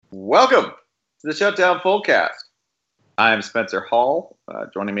Welcome to the Shutdown Fullcast. I'm Spencer Hall.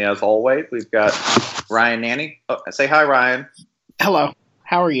 Joining me as always, we've got Ryan Nanny. Oh, say hi, Ryan. Hello.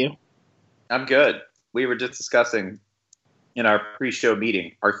 How are you? I'm good. We were just discussing in our pre-show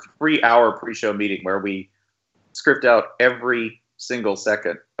meeting, our 3-hour pre-show meeting, where we script out every single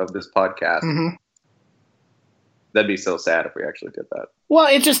second of this podcast. Mm-hmm. That'd be so sad if we actually did that. Well,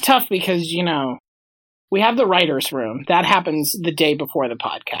 it's just tough because, we have the writer's room. That happens the day before the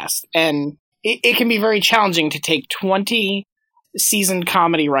podcast. And it can be very challenging to take 20 seasoned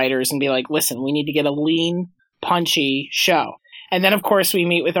comedy writers and be like, listen, we need to get a lean, punchy show. And then, of course, we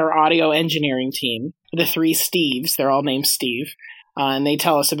meet with our audio engineering team, the 3 Steves. They're all named Steve. And they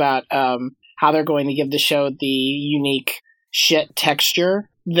tell us about how they're going to give the show the unique shit texture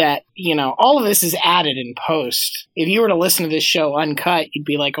that, all of this is added in post. If you were to listen to this show uncut, you'd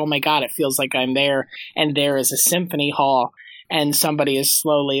be like, oh my God, it feels like I'm there. And there is a symphony hall and somebody is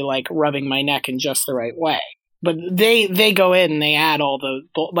slowly rubbing my neck in just the right way. But they go in and they add all the,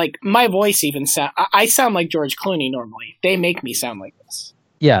 my voice even I sound like George Clooney normally. They make me sound like this.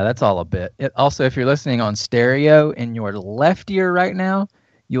 Yeah, that's all a bit. Also, if you're listening on stereo in your left ear right now,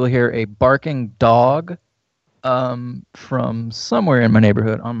 you will hear a barking dog from somewhere in my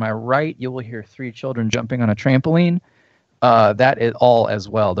neighborhood. On my right, you will hear 3 children jumping on a trampoline. That is all as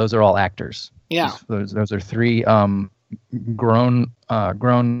well. Those are all actors. Yeah. Those are 3 grown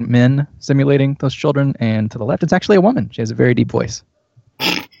men simulating those children. And to the left, it's actually a woman. She has a very deep voice.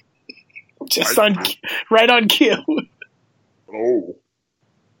 Just right on cue. Oh.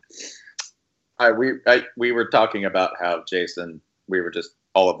 We were talking about how Jason, we were just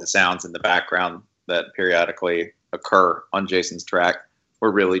all of the sounds in the background that periodically occur on Jason's track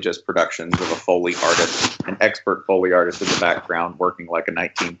were really just productions of a Foley artist, an expert Foley artist in the background working like a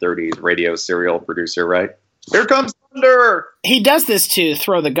 1930s radio serial producer, right? Here comes thunder! He does this to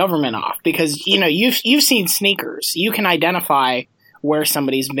throw the government off because, you've seen sneakers. You can identify where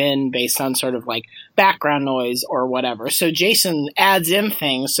somebody's been based on sort of background noise or whatever. So Jason adds in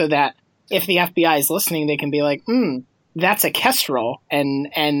things so that if the FBI is listening, they can be like, that's a kestrel,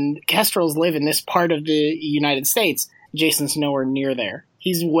 and kestrels live in this part of the United States. Jason's nowhere near there.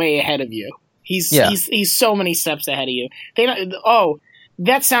 He's way ahead of you. He's so many steps ahead of you.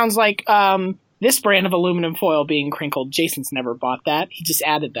 That sounds like this brand of aluminum foil being crinkled. Jason's never bought that. He just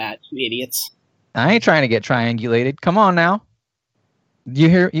added that, you idiots. I ain't trying to get triangulated. Come on now. You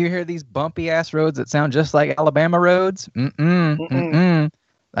hear these bumpy ass roads that sound just like Alabama roads?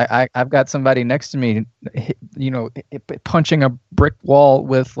 I've got somebody next to me, punching a brick wall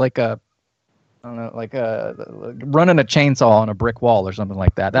with running a chainsaw on a brick wall or something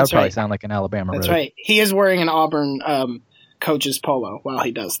like that. That would probably sound like an Alabama road. That's right. He is wearing an Auburn coach's polo while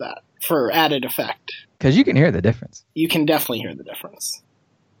he does that for added effect. Because you can hear the difference. You can definitely hear the difference.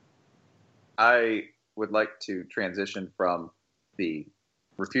 I would like to transition from the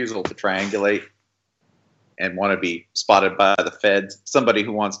refusal to triangulate and want to be spotted by the feds, somebody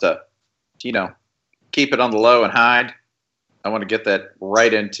who wants to, keep it on the low and hide. I want to get that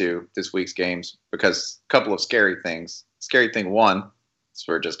right into this week's games because a couple of scary things. Scary thing 1, is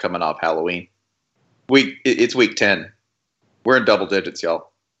we're just coming off Halloween. It's week 10. We're in double digits,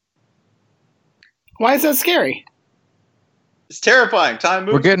 y'all. Why is that scary? It's terrifying. Time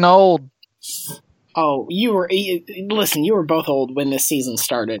moves. We're getting old. Oh, you were both old when this season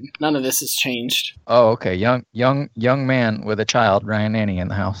started. None of this has changed. Oh, okay. Young man with a child, Ryan Nanny, in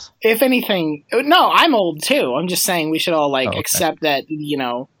the house. If anything, no, I'm old too. I'm just saying we should all accept that,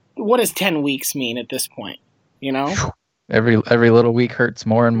 what does 10 weeks mean at this point? Every little week hurts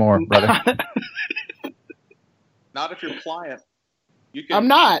more and more, brother. Not if you're pliant. I'm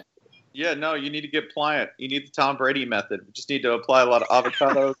not. Yeah, no, you need to get pliant. You need the Tom Brady method. You just need to apply a lot of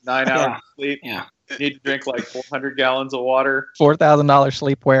avocados, 9 hours of sleep. Yeah. You need to drink 400 gallons of water. $4,000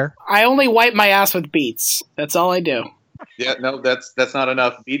 sleepwear. I only wipe my ass with Beets. That's all I do. Yeah, no, that's not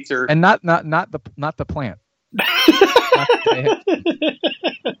enough. Beets are and not the plant.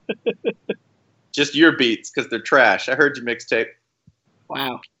 Just your Beets because they're trash. I heard your mixtape.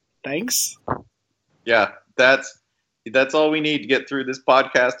 Wow, thanks. Yeah, that's all we need to get through this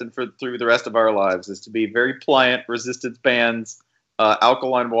podcast and through the rest of our lives is to be very pliant, resistance bands,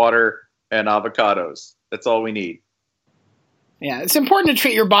 alkaline water, and avocados. That's all we need. Yeah, it's important to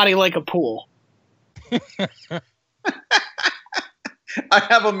treat your body like a pool. I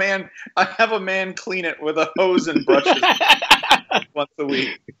have a man clean it with a hose and brushes once a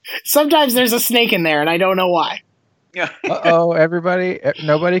week. Sometimes there's a snake in there, and I don't know why. Yeah. Uh-oh, everybody.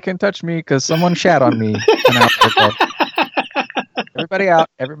 Nobody can touch me because someone shat on me. Everybody out.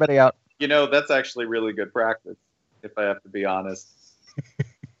 Everybody out. That's actually really good practice, if I have to be honest.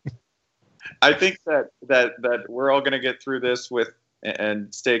 I think that we're all going to get through this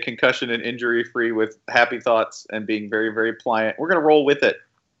and stay concussion and injury free with happy thoughts and being very, very pliant. We're going to roll with it,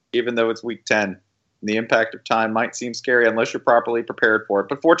 even though it's week 10. The impact of time might seem scary unless you're properly prepared for it.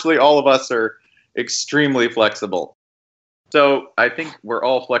 But fortunately, all of us are extremely flexible. So I think we're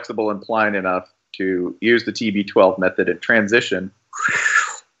all flexible and pliant enough to use the TB12 method and transition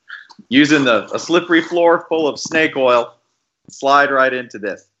using a slippery floor full of snake oil, slide right into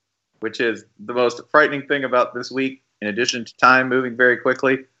this, which is the most frightening thing about this week, in addition to time moving very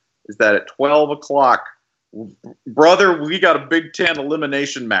quickly, is that at 12 o'clock, brother, we got a Big Ten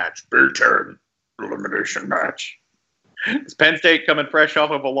elimination match. Big Ten elimination match. It's Penn State coming fresh off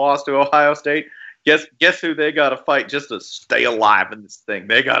of a loss to Ohio State. Guess who they got to fight just to stay alive in this thing?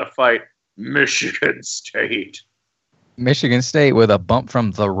 They got to fight Michigan State. Michigan State with a bump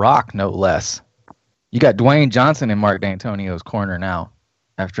from The Rock, no less. You got Dwayne Johnson in Mark D'Antonio's corner now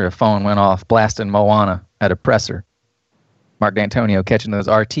after a phone went off blasting Moana at a presser. Mark D'Antonio catching those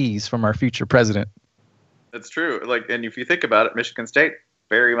RTs from our future president. That's true. And if you think about it, Michigan State,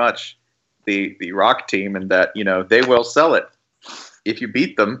 very much the Rock team, and that, they will sell it. If you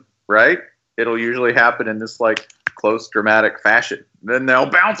beat them, right, it'll usually happen in this close, dramatic fashion. Then they'll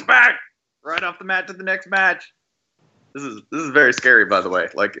bounce back right off the mat to the next match. This is very scary, by the way.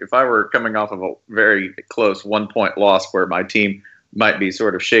 If I were coming off of a very close 1-point loss where my team might be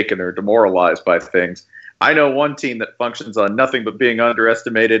sort of shaken or demoralized by things, I know one team that functions on nothing but being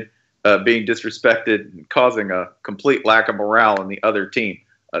underestimated, being disrespected, and causing a complete lack of morale in the other team.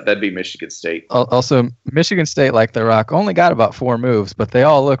 That'd be Michigan State. Also, Michigan State, like The Rock, only got about 4 moves, but they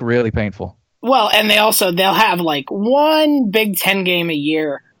all look really painful. Well, and they'll have one Big Ten game a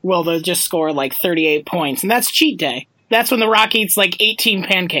year where they'll just score 38 points, and that's cheat day. That's when The Rock eats 18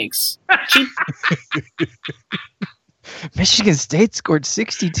 pancakes. Cheat. Michigan State scored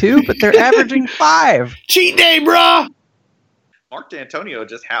 62, but they're averaging 5. Cheat day, bruh! Mark D'Antonio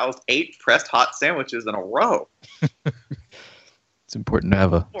just housed 8 pressed hot sandwiches in a row. It's important to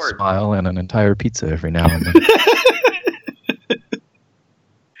have a smile and an entire pizza every now and then.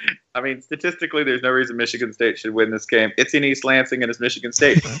 I mean, statistically, there's no reason Michigan State should win this game. It's in East Lansing and it's Michigan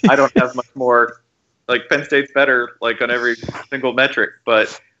State. I don't have much more. Penn State's better, on every single metric.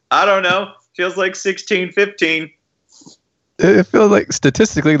 But I don't know. Feels like 16-15. It feels like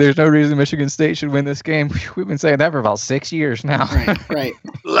statistically there's no reason Michigan State should win this game. We've been saying that for about 6 years now. Right.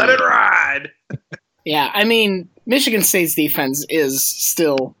 Let it ride. Yeah, I mean, Michigan State's defense is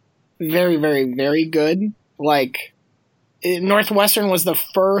still very, very, very good. Northwestern was the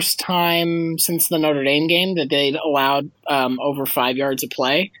first time since the Notre Dame game that they'd allowed over 5 yards of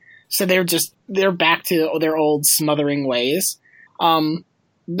play. So they're back to their old smothering ways.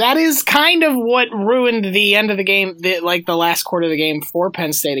 That is kind of what ruined the end of the game, the last quarter of the game for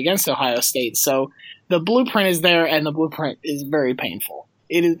Penn State against Ohio State. So the blueprint is there, and the blueprint is very painful.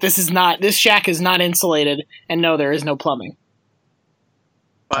 This shack is not insulated, and no, there is no plumbing.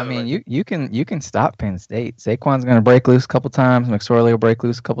 I mean, you can stop Penn State. Saquon's going to break loose a couple times. McSorley will break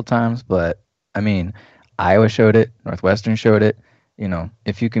loose a couple times. But, I mean, Iowa showed it. Northwestern showed it.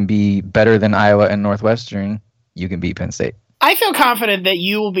 If you can be better than Iowa and Northwestern, you can beat Penn State. I feel confident that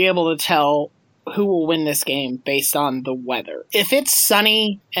you will be able to tell who will win this game based on the weather. If it's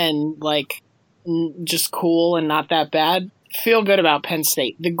sunny and, just cool and not that bad, feel good about Penn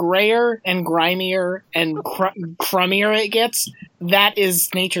State. The grayer and grimier and crummier it gets, that is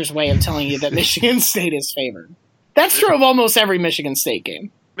nature's way of telling you that Michigan State is favored. That's true of almost every Michigan State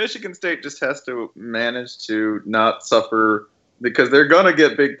game. Michigan State just has to manage to not suffer because they're going to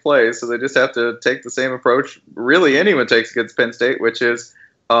get big plays, so they just have to take the same approach really anyone takes against Penn State, which is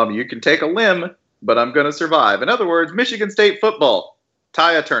you can take a limb, but I'm going to survive. In other words, Michigan State football,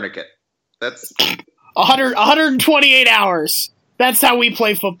 tie a tourniquet. That's 128 hours. That's how we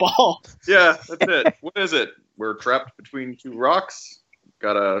play football. Yeah, that's it. What is it? We're trapped between 2 rocks.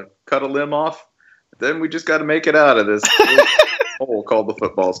 Got to cut a limb off. Then we just got to make it out of this hole called the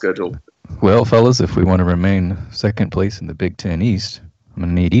football schedule. Well, fellas, if we want to remain second place in the Big Ten East, I'm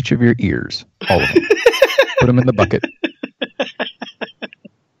going to need each of your ears. All of them. Put them in the bucket.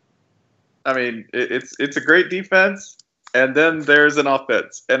 I mean, it's a great defense, and then there's an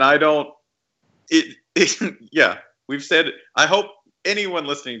offense. And I don't... yeah, we've said... I hope anyone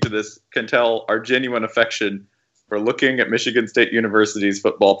listening to this can tell our genuine affection for looking at Michigan State University's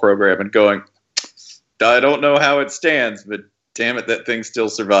football program and going, I don't know how it stands, but damn it, that thing still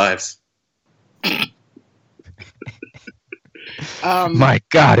survives. My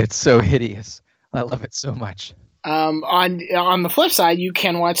God, it's so hideous. I love it so much. On the flip side, you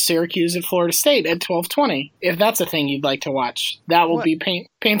can watch Syracuse at Florida State at 12:20 if that's a thing you'd like to watch. That will be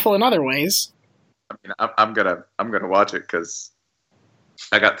painful in other ways. I mean, I'm gonna watch it because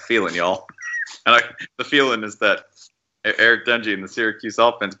I got the feeling, y'all. And the feeling is that Eric Dungy and the Syracuse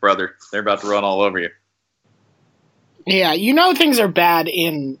offense, brother, they're about to run all over you. Yeah, you know things are bad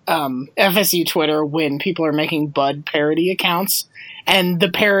in FSU Twitter when people are making Bud parody accounts, and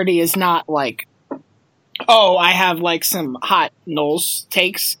the parody is not like, oh, I have like some hot Knowles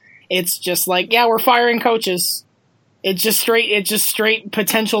takes. It's just like, yeah, we're firing coaches. It's just straight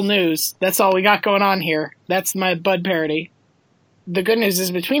potential news. That's all we got going on here. That's my Bud parody. The good news is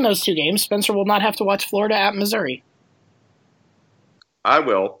between those two games, Spencer will not have to watch Florida at Missouri. I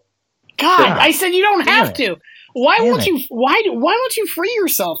will. God, I said you don't have to. Why won't you free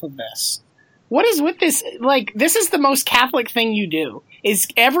yourself of this? What is with this? Like, this is the most Catholic thing you do. Is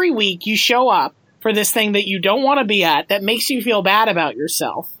every week you show up for this thing that you don't want to be at, that makes you feel bad about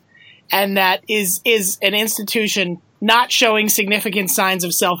yourself, and that is an institution not showing significant signs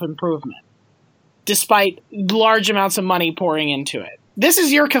of self-improvement, despite large amounts of money pouring into it. This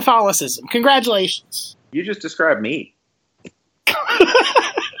is your Catholicism. Congratulations. You just described me.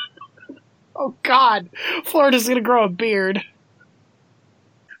 Oh, God. Florida's going to grow a beard.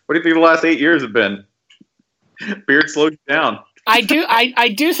 What do you think the last 8 years have been? Beard slowed you down. I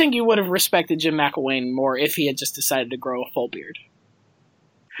do think you would have respected Jim McElwain more if he had just decided to grow a full beard.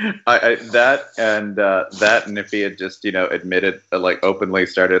 That and if he had just, admitted, like, openly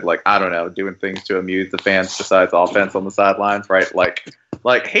started, like, I don't know, doing things to amuse the fans besides offense on the sidelines, right?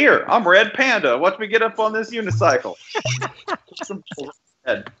 Like, here, I'm Red Panda. Watch me get up on this unicycle.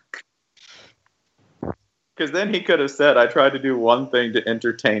 Because then he could have said, I tried to do one thing to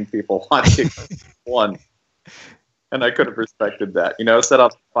entertain people watching one. And I could have respected that. Set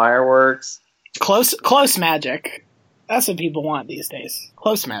off fireworks. Close magic. That's what people want these days.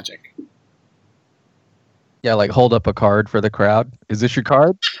 Close magic. Yeah, like hold up a card for the crowd. Is this your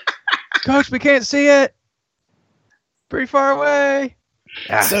card? Coach, we can't see it. Pretty far away.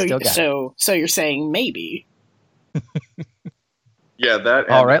 So you're saying maybe. Yeah, that.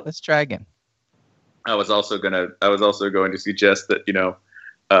 All right, let's try again. I was also going to suggest that,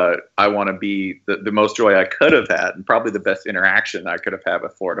 I want to be the most joy I could have had, and probably the best interaction I could have had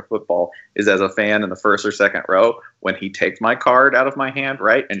with Florida football is as a fan in the first or second row when he takes my card out of my hand,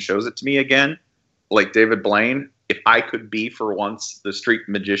 right, and shows it to me again, like David Blaine. If I could be for once the street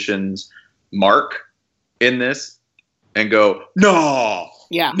magician's Mark in this and go, no,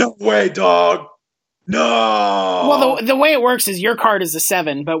 no way, dog. No. Well, the way it works is your card is a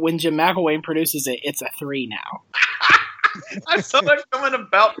 7, but when Jim McElwain produces it, it's a 3 now. I saw that coming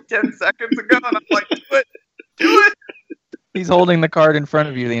about 10 seconds ago, and I'm like, do it. He's holding the card in front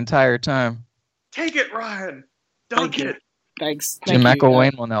of you the entire time. Take it, Ryan. Dunk it. Thanks. Jim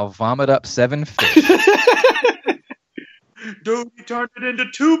McElwain will now vomit up 7 fish. Dude, he turned it into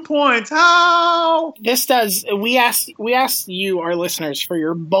 2 points. How? We asked you, our listeners, for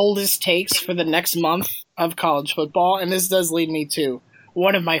your boldest takes for the next month of college football, and this does lead me to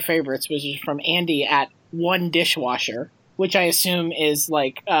one of my favorites, which is from Andy at One Dishwasher, which I assume is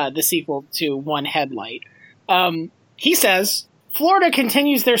like the sequel to One Headlight. He says, Florida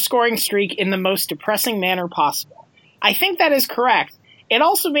continues their scoring streak in the most depressing manner possible. I think that is correct. It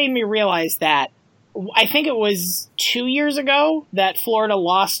also made me realize that I think it was 2 years ago that Florida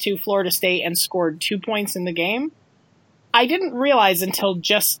lost to Florida State and scored 2 points in the game. I didn't realize until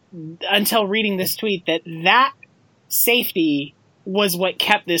reading this tweet that safety was what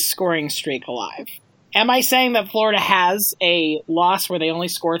kept this scoring streak alive. Am I saying that Florida has a loss where they only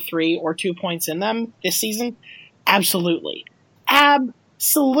score 3 or 2 points in them this season? Absolutely.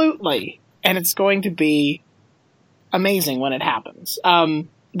 Absolutely. And it's going to be amazing when it happens.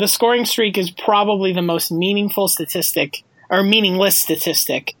 The scoring streak is probably the most meaningless statistic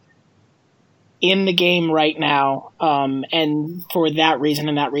in the game right now. And for that reason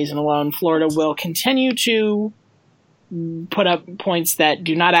and that reason alone, Florida will continue to put up points that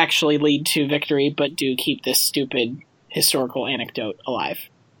do not actually lead to victory, but do keep this stupid historical anecdote alive.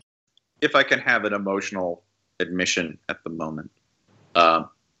 If I can have an emotional admission at the moment, I'm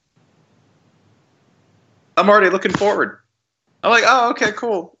already looking forward. I'm like, oh, okay,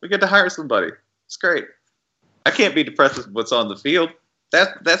 cool. We get to hire somebody. It's great. I can't be depressed with what's on the field.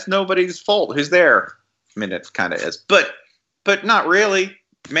 That's nobody's fault. Who's there? I mean, it kind of is, but not really.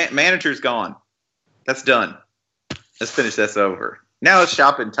 Manager's gone. That's done. Let's finish this over. Now it's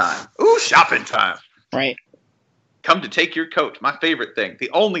shopping time. Ooh, shopping time. Right. Come to take your coat. My favorite thing. The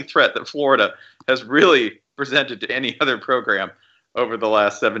only threat that Florida has really presented to any other program over the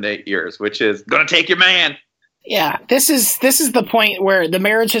last 7 to 8 years, which is going to take your man. Yeah, this is the point where the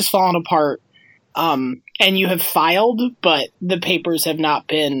marriage has fallen apart, and you have filed, but the papers have not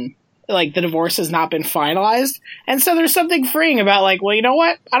been, like, the divorce has not been finalized, and so there's something freeing about, like, well, you know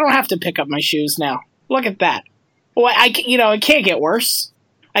what? I don't have to pick up my shoes now. Look at that. Well, it can't get worse.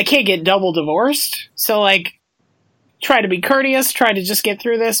 I can't get double divorced, so, like, try to be courteous, try to just get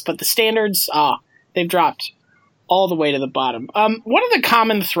through this, but the standards, they've dropped all the way to the bottom. One of the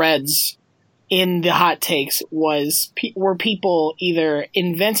common threads in the hot takes were people either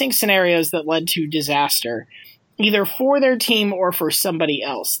inventing scenarios that led to disaster, either for their team or for somebody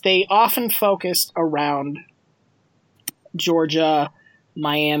else. They often focused around Georgia,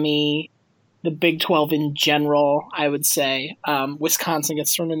 Miami, the Big 12 in general, I would say. Wisconsin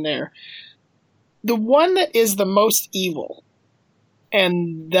gets thrown in there. The one that is the most evil,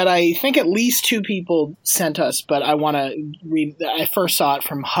 and that I think at least two people sent us, but I want to read. I first saw it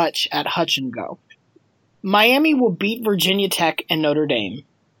from Hutch at Hutch and Go. Miami will beat Virginia Tech and Notre Dame,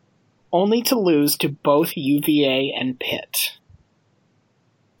 only to lose to both UVA and Pitt.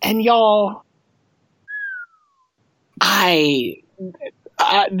 And y'all, the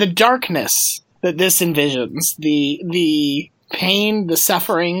darkness that this envisions, the pain, the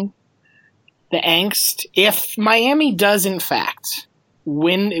suffering, the angst. If Miami does in fact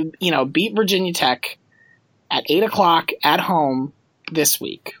beat Virginia Tech at 8:00 at home this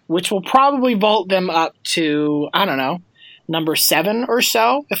week, which will probably vault them up to, I don't know, number 7 or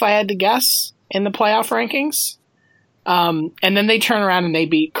so, if I had to guess, in the playoff rankings. And then they turn around and they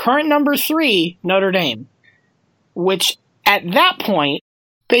beat current number 3, Notre Dame, which at that point,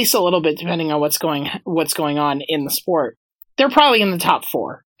 based a little bit depending on what's going on in the sport, they're probably in the top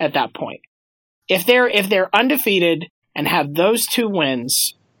 4 at that point. If they're undefeated and have those 2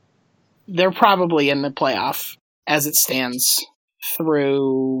 wins, they're probably in the playoff as it stands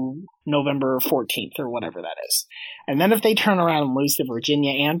through November 14th or whatever that is. And then if they turn around and lose to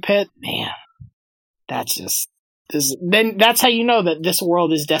Virginia and Pitt, man, then that's how you know that this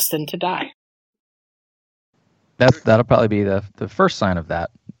world is destined to die. That'll probably be the first sign of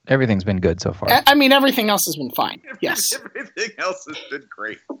that. Everything's been good so far. I mean, everything else has been fine. Yes. Everything else has been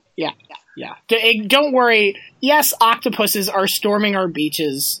great. Yeah. Don't worry. Yes, octopuses are storming our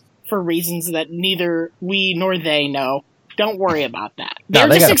beaches for reasons that neither we nor they know. Don't worry about that. No,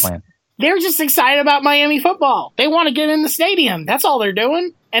 they got a plan. They're just excited about Miami football. They want to get in the stadium. That's all they're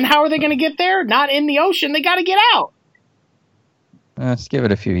doing. And how are they going to get there? Not in the ocean. They got to get out. Just give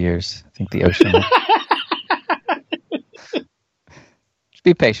it a few years. I think the ocean will... Just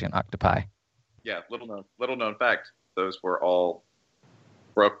be patient, octopi. Yeah, little known fact. Those were all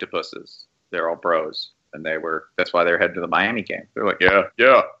broctopuses. They're all bros. And that's why they're heading to the Miami game. They're like, yeah,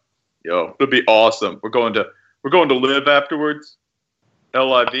 it'll be awesome. We're going to live afterwards.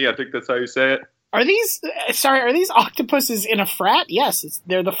 LIV, I think that's how you say it. Are these octopuses in a frat? Yes,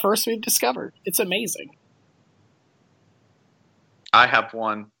 they're the first we've discovered. It's amazing. I have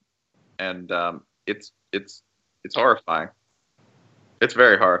one, and it's horrifying. It's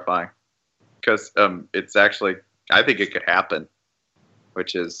very horrifying because it's actually, I think it could happen,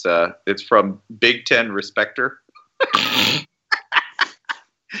 which is it's from Big Ten Respecter.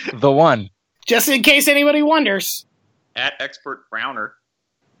 The one. Just in case anybody wonders. At Expert Browner.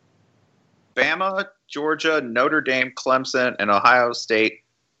 Bama, Georgia, Notre Dame, Clemson, and Ohio State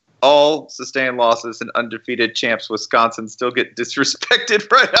all sustain losses, and undefeated champs Wisconsin still get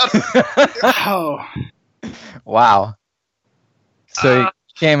disrespected right out. Oh. Wow. So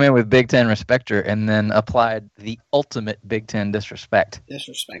he came in with Big Ten Respecter and then applied the ultimate Big Ten disrespect.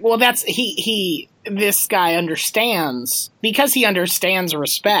 Well, that's this guy understands, because he understands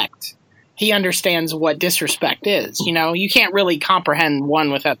respect. He understands what disrespect is. You can't really comprehend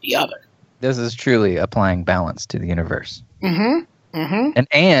one without the other. This is truly applying balance to the universe. Mm-hmm. Mm-hmm.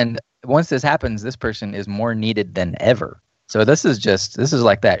 And once this happens, this person is more needed than ever. So this is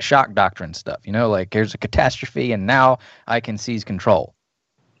like that shock doctrine stuff. Like here's a catastrophe and now I can seize control.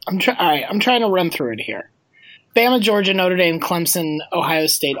 All right, I'm trying to run through it here. Bama, Georgia, Notre Dame, Clemson, Ohio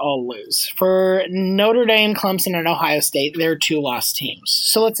State all lose. For Notre Dame, Clemson, and Ohio State, they're 2-loss teams.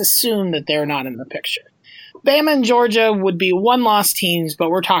 So let's assume that they're not in the picture. Bama and Georgia would be 1-loss teams, but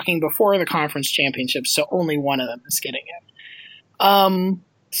we're talking before the conference championship, so only one of them is getting it.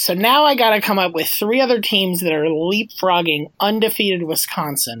 So now I got to come up with 3 other teams that are leapfrogging undefeated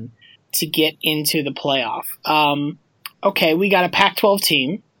Wisconsin to get into the playoff. Okay, we got a Pac-12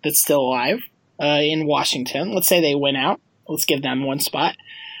 team that's still alive in Washington. Let's say they win out. Let's give them one spot.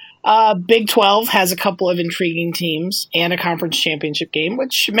 Big 12 has a couple of intriguing teams and a conference championship game,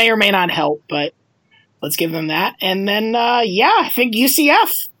 which may or may not help, but let's give them that. And then, I think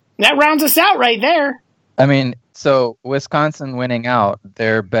UCF. That rounds us out right there. I mean, so Wisconsin winning out,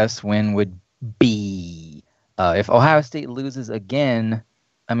 their best win would be if Ohio State loses again.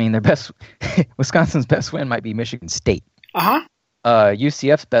 I mean, their best Wisconsin's best win might be Michigan State.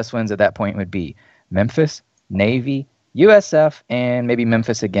 UCF's best wins at that point would be Memphis, Navy, USF, and maybe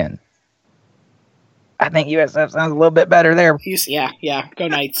Memphis again. I think USF sounds a little bit better there. Yeah. Go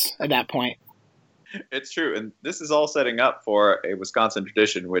Knights at that point. It's true, and this is all setting up for a Wisconsin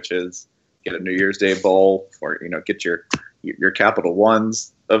tradition, which is get a New Year's Day bowl, or get your Capital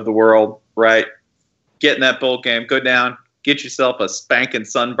Ones of the world, right? Get in that bowl game, go down, get yourself a spanking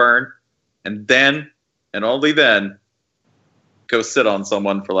sunburn, and then, and only then, go sit on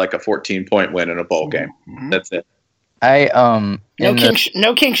someone for like a 14-point win in a bowl game. Mm-hmm. That's it.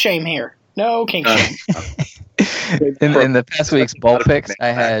 No kink shame here. No kink shame. In the past week's bowl picks, I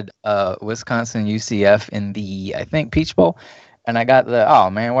had Wisconsin UCF in the, I think, Peach Bowl, and I got the, oh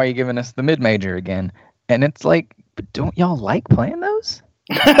man, why are you giving us the mid-major again? And it's like, but don't y'all like playing those?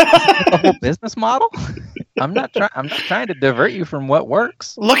 The whole business model? I'm not trying to divert you from what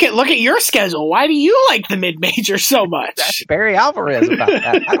works. Look at your schedule. Why do you like the mid-major so much? That's Barry Alvarez about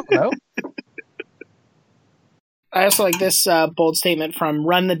that. I don't know. I also like this bold statement from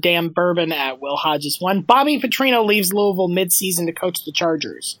Run the Damn Bourbon at Will Hodges 1. Bobby Petrino leaves Louisville midseason to coach the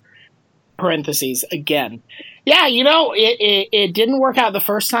Chargers. Parentheses, again. Yeah, it didn't work out the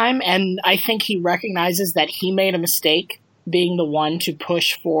first time, and I think he recognizes that he made a mistake being the one to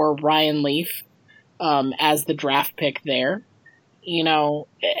push for Ryan Leaf as the draft pick there.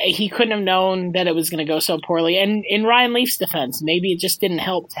 He couldn't have known that it was going to go so poorly. And in Ryan Leaf's defense, maybe it just didn't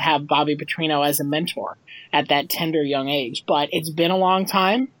help to have Bobby Petrino as a mentor at that tender young age. But it's been a long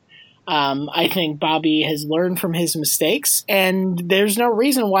time. I think Bobby has learned from his mistakes, and there's no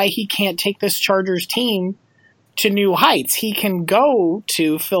reason why he can't take this Chargers team to new heights. He can go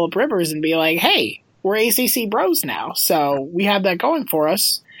to Phillip Rivers and be like, hey, we're ACC bros now, so we have that going for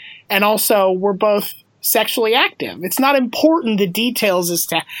us. And also, we're both sexually active. It's not important the details as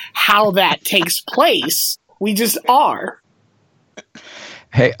to how that takes place. We just are.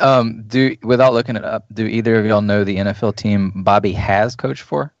 Hey, without looking it up, do either of y'all know the NFL team Bobby has coached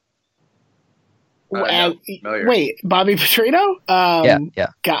for? Wait, Bobby Petrino? Yeah.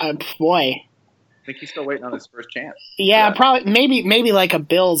 God, boy. I think he's still waiting on his first chance. Yeah, probably maybe like a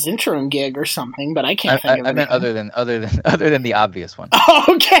Bill's interim gig or something, but I can't think of it. I meant other than the obvious one. Oh,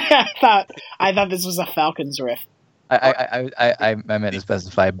 okay. I thought this was a Falcons riff. I meant to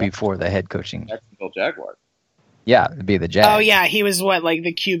specify before the head coaching. Jacksonville Jaguars. Yeah, it'd be the Jags. Oh yeah, he was like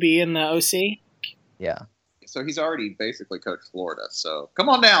the QB in the OC? Yeah. So he's already basically coached Florida. So come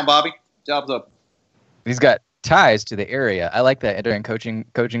on down, Bobby. Job's up. He's got ties to the area. I like that during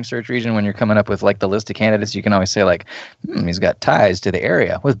coaching search region when you're coming up with like the list of candidates. You can always say like, he's got ties to the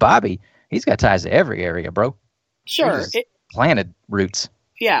area. With Bobby, he's got ties to every area, bro. Sure, planted roots.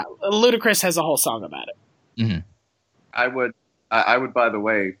 Yeah, Ludacris has a whole song about it. Mm-hmm. I would. By the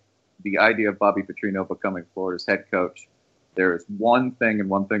way, the idea of Bobby Petrino becoming Florida's head coach. There is one thing and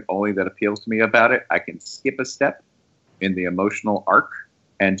one thing only that appeals to me about it. I can skip a step in the emotional arc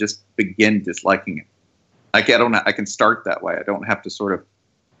and just begin disliking it. I can start that way. I don't have to sort of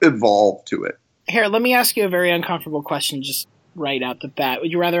evolve to it. Here, let me ask you a very uncomfortable question just right out the bat.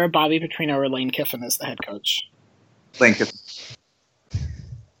 Would you rather have Bobby Petrino or Lane Kiffin as the head coach? Lane Kiffin.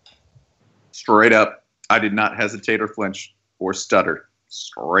 Straight up. I did not hesitate or flinch or stutter.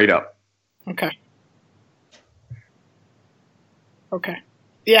 Straight up. Okay.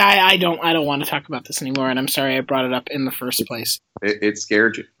 Yeah, I don't want to talk about this anymore, and I'm sorry I brought it up in the first place. It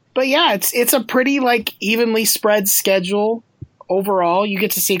scared you. But yeah, it's a pretty evenly spread schedule overall. You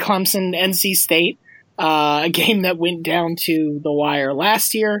get to see Clemson, NC State, a game that went down to the wire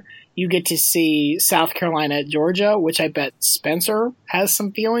last year. You get to see South Carolina at Georgia, which I bet Spencer has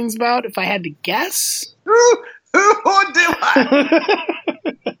some feelings about, if I had to guess. Who would do I?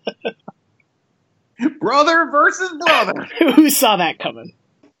 Brother versus brother. Who saw that coming?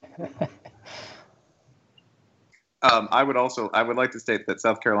 I would like to state that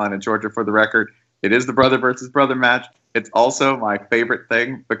South Carolina and Georgia, for the record, it is the brother versus brother match. It's also my favorite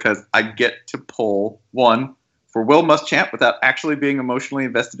thing because I get to pull one for Will Muschamp without actually being emotionally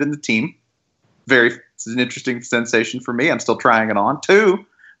invested in the team. It's an interesting sensation for me. I'm still trying it on. Two,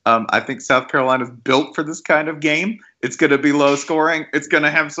 I think South Carolina's built for this kind of game. It's going to be low scoring. It's going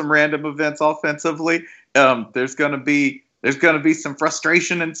to have some random events offensively. There's going to be some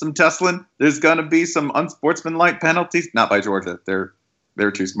frustration and some tussling. There's going to be some unsportsmanlike penalties. Not by Georgia.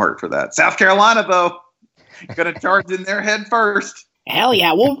 They're too smart for that. South Carolina, though, going to charge in their head first. Hell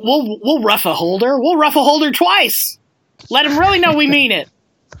yeah. We'll rough a holder. We'll rough a holder twice. Let him really know we mean it.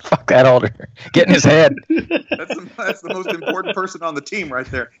 Fuck that holder. Get in his head. That's the most important person on the team right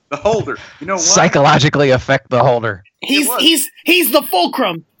there. The holder. You know what? Psychologically affect the holder. He's the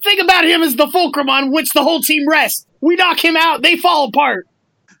fulcrum. Think about him as the fulcrum on which the whole team rests. We knock him out, they fall apart.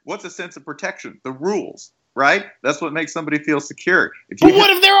 What's a sense of protection? The rules, right? That's what makes somebody feel secure. But what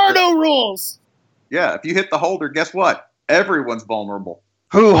if there are no rules? Yeah, if you hit the holder, guess what? Everyone's vulnerable.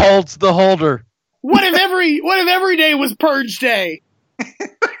 Who holds the holder? What if every day was purge day?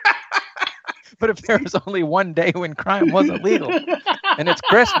 But if there was only one day when crime wasn't legal, and it's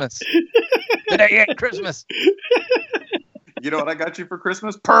Christmas. Today ain't Christmas. You know what I got you for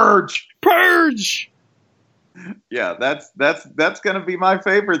Christmas? Purge. Purge. Yeah, that's going to be my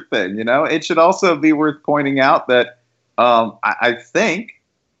favorite thing. You know, it should also be worth pointing out that I think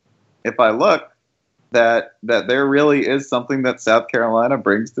if I look that there really is something that South Carolina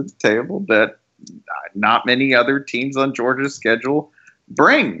brings to the table that not many other teams on Georgia's schedule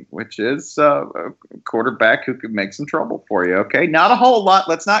bring, which is a quarterback who could make some trouble for you. Okay, not a whole lot.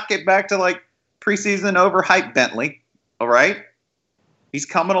 Let's not get back to like preseason overhyped Bentley. All right, he's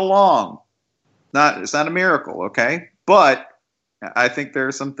coming along. It's not a miracle. Okay, but I think there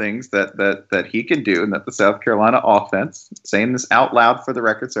are some things that he can do, and that the South Carolina offense, saying this out loud for the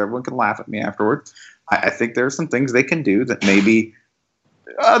record so everyone can laugh at me afterwards, I think there are some things they can do that maybe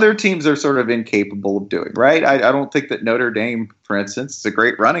other teams are sort of incapable of doing, right? I don't think that Notre Dame, for instance, is a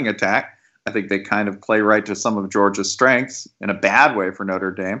great running attack. I think they kind of play right to some of Georgia's strengths in a bad way for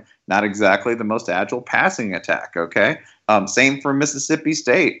Notre Dame. Not exactly the most agile passing attack, okay? Same for Mississippi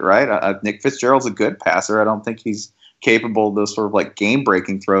State, right? Nick Fitzgerald's a good passer. I don't think he's capable of those sort of like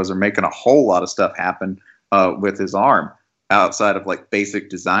game-breaking throws or making a whole lot of stuff happen with his arm outside of like basic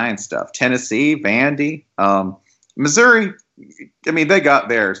design stuff. Tennessee, Vandy, Missouri, I mean, they got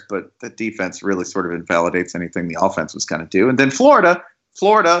theirs, but the defense really sort of invalidates anything the offense was going to do. And then Florida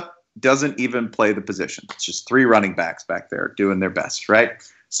doesn't even play the position. It's just 3 running backs back there doing their best, right?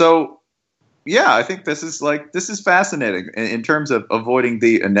 So, yeah, I think this is fascinating in terms of avoiding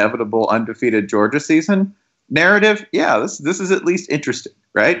the inevitable undefeated Georgia season narrative. Yeah, this is at least interesting,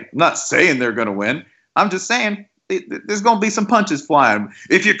 right? I'm not saying they're going to win. I'm just saying there's going to be some punches flying.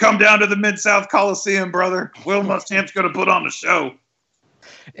 If you come down to the Mid-South Coliseum, brother, Will Muschamp's going to put on the show.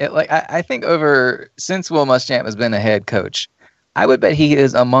 I think since Will Muschamp has been a head coach, I would bet he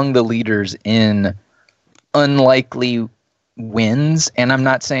is among the leaders in unlikely wins. And I'm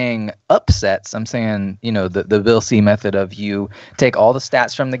not saying upsets. I'm saying, the Bill C method of you take all the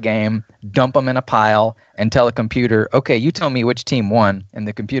stats from the game, dump them in a pile, and tell a computer, okay, you tell me which team won. And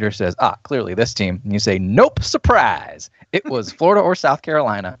the computer says, clearly this team. And you say, nope, surprise. It was Florida or South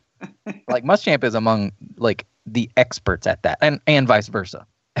Carolina. Like Muschamp is among like the experts at that, and vice versa.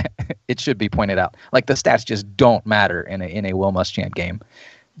 It should be pointed out. Like the stats just don't matter in a Will Muschamp game.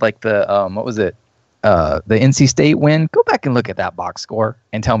 Like the what was it? The NC State win. Go back and look at that box score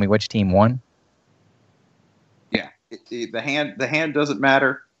and tell me which team won. Yeah, the hand doesn't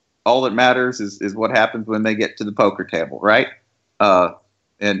matter. All that matters is what happens when they get to the poker table, right?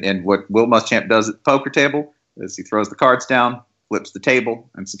 And what Will Muschamp does at the poker table is he throws the cards down, flips the table,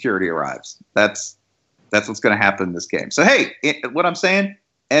 and security arrives. That's what's going to happen in this game. So hey, what I'm saying,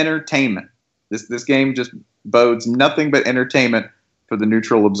 entertainment. This game just bodes nothing but entertainment for the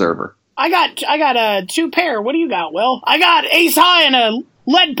neutral observer. I got a 2 pair. What do you got, Will? I got ace high and a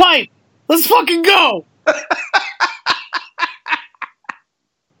lead pipe. Let's fucking go.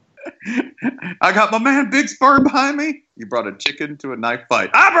 I got my man Big Spur behind me. You brought a chicken to a knife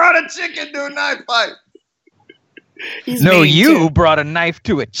fight. I brought a chicken to a knife fight. You brought a knife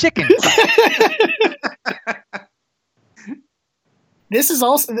to a chicken fight. This is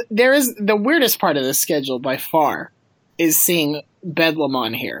also the weirdest part of the schedule by far is seeing Bedlam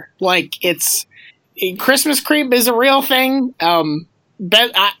on here. Like Christmas creep is a real thing. I'm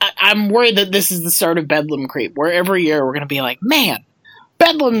worried that this is the start of Bedlam creep, where every year we're going to be like, man,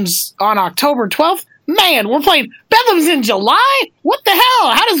 Bedlam's on October 12th. Man, we're playing Bedlam's in July. What the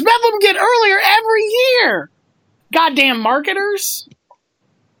hell? How does Bedlam get earlier every year? Goddamn marketers.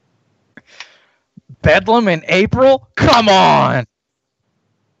 Bedlam in April? Come on.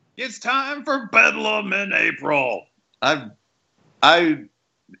 It's time for Bedlam in April.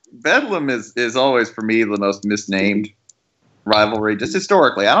 Bedlam is always for me the most misnamed rivalry, just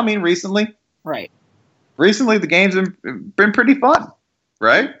historically. I don't mean recently. Right. Recently, the games have been pretty fun,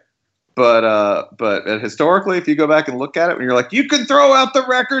 right? But historically, if you go back and look at it, when you're like, you can throw out the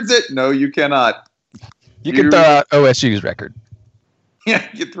records. No, you cannot. You can throw out OSU's record. Yeah,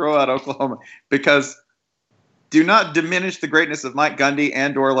 you throw out Oklahoma because Do not diminish the greatness of Mike Gundy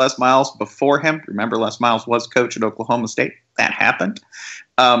and or Les Miles before him. Remember, Les Miles was coach at Oklahoma State. That happened.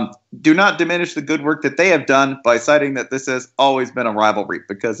 Do not diminish the good work that they have done by citing that this has always been a rivalry,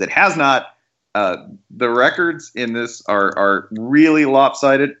 because it has not. The records in this are really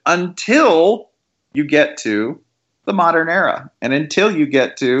lopsided until you get to the modern era, and until you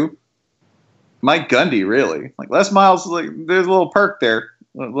get to Mike Gundy, really. Like Les Miles, like there's a little perk there,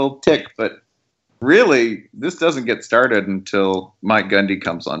 a little tick, but really, this doesn't get started until Mike Gundy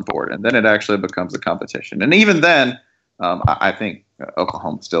comes on board, and then it actually becomes a competition. And even then, I think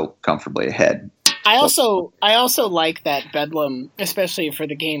Oklahoma's still comfortably ahead. I also like that Bedlam, especially for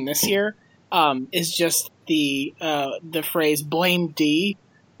the game this year, is just the phrase "blame D"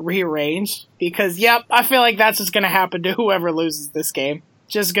 rearranged, because I feel like that's what's going to happen to whoever loses this game.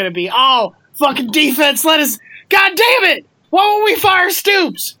 Just going to be, oh, fucking defense, let us, god damn it, why won't we fire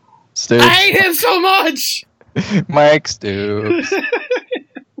Stoops? I hate him so much. Mike Stoops.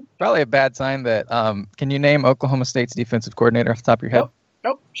 Probably a bad sign that. Can you name Oklahoma State's defensive coordinator off the top of your head?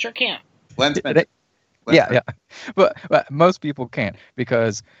 Nope, sure can't. Yeah. But most people can't,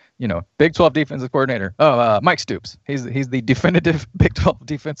 because Big 12 defensive coordinator. Mike Stoops. He's the definitive Big 12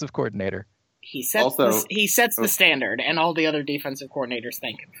 defensive coordinator. He sets the standard, and all the other defensive coordinators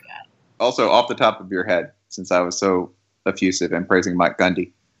thank him for that. Also, off the top of your head, since I was so effusive in praising Mike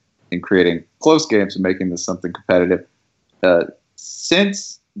Gundy in creating close games and making this something competitive,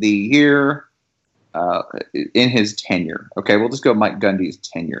 since the year in his tenure, okay, we'll just go Mike Gundy's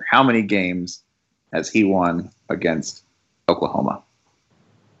tenure. How many games has he won against Oklahoma?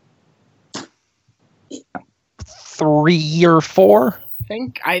 3 or 4?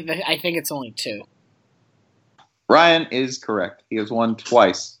 I think it's only 2. Ryan is correct. He has won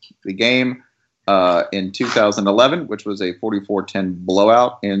twice. The game in 2011, which was a 44-10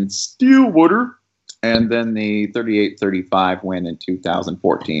 blowout in Stillwater, and then the 38-35 win in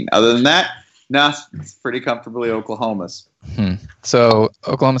 2014. Other than that, it's pretty comfortably Oklahoma's. So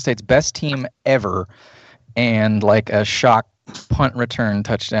Oklahoma State's best team ever, and like a shock punt return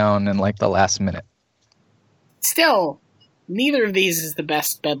touchdown in like the last minute. Still, neither of these is the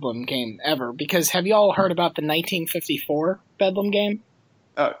best Bedlam game ever, because have you all heard about the 1954 Bedlam game?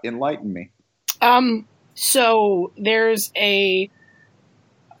 Enlighten me. So there's an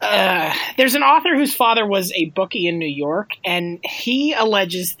author whose father was a bookie in New York, and he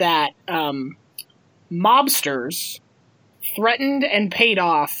alleges that mobsters threatened and paid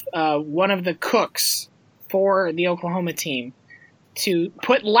off one of the cooks for the Oklahoma team to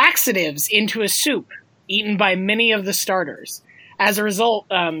put laxatives into a soup eaten by many of the starters. As a result,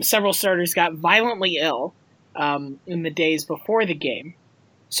 several starters got violently ill in the days before the game.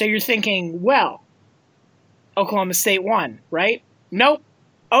 So you're thinking, well, Oklahoma State won, right? Nope.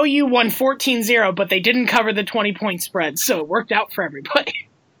 OU won 14-0, but they didn't cover the 20-point spread, so it worked out for everybody.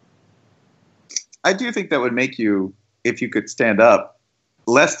 I do think that would make you, if you could stand up,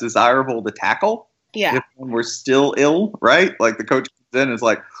 less desirable to tackle. Yeah. If we're still ill, right? Like the coach comes in and is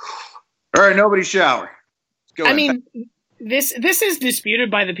like, all right, nobody shower. I mean, this is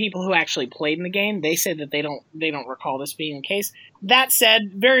disputed by the people who actually played in the game. They said that they don't recall this being the case. That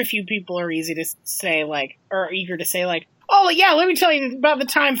said, very few people are easy to say eager to say oh yeah, let me tell you about the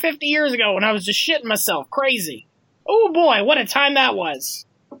time 50 years ago when I was just shitting myself crazy. Oh boy, what a time that was.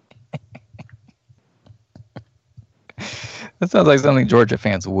 That sounds like something Georgia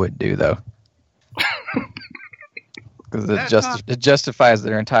fans would do, though. Because it justifies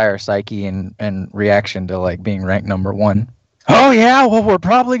their entire psyche and reaction to being ranked number 1. Oh yeah, well we're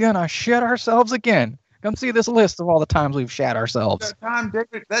probably gonna shit ourselves again. Come see this list of all the times we've shat ourselves.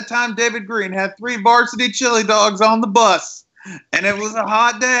 That time David Green had 3 varsity chili dogs on the bus, and it was a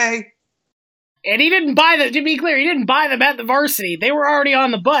hot day. And he didn't buy them. To be clear, he didn't buy them at the varsity. They were already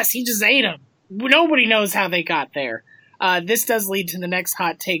on the bus. He just ate them. Nobody knows how they got there. This does lead to the next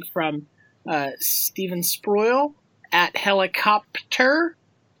hot take from Steven Sproul at Helicopter,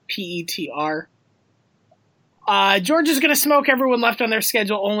 Petr. Georgia's going to smoke everyone left on their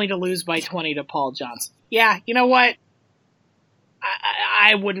schedule only to lose by 20 to Paul Johnson. Yeah, you know what?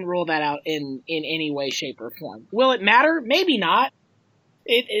 I wouldn't rule that out in any way, shape, or form. Will it matter? Maybe not.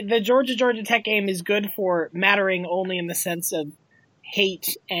 The Georgia Tech game is good for mattering only in the sense of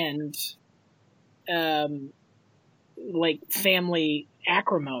hate and family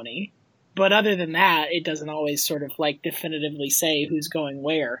acrimony. But other than that, it doesn't always sort of definitively say who's going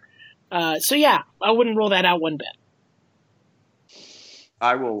where. So yeah, I wouldn't rule that out one bit.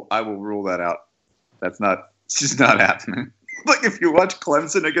 I will rule that out. It's just not happening. If you watch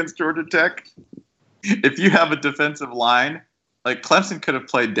Clemson against Georgia Tech, if you have a defensive line, Clemson could have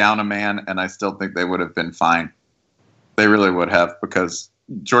played down a man, and I still think they would have been fine. They really would have, because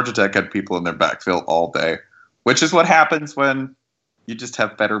Georgia Tech had people in their backfield all day, which is what happens when you just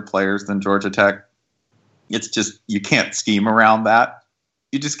have better players than Georgia Tech. It's just, you can't scheme around that.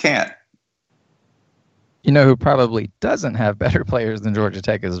 You just can't. You know who probably doesn't have better players than Georgia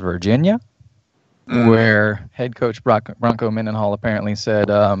Tech is Virginia, where head coach Bronco Mendenhall apparently said,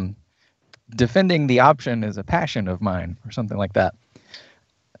 defending the option is a passion of mine, or something like that.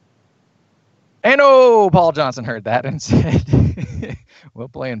 And Paul Johnson heard that and said, well,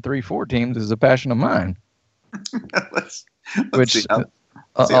 playing 3-4 teams is a passion of mine. let's Which, see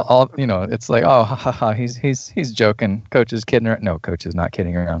it's like, oh, ha, ha, ha, he's joking. Coach is kidding around. No, coach is not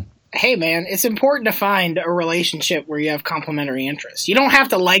kidding around. Hey, man, it's important to find a relationship where you have complementary interests. You don't have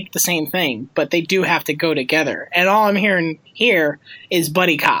to like the same thing, but they do have to go together. And all I'm hearing here is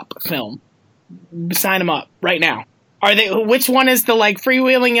buddy cop film. Sign them up right now. Are they? Which one is the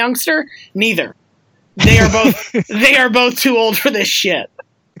freewheeling youngster? Neither. They are both too old for this shit.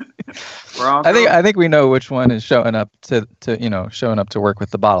 I think we know which one is showing up to work with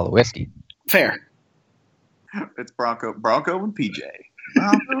the bottle of whiskey. Fair. It's Bronco and PJ.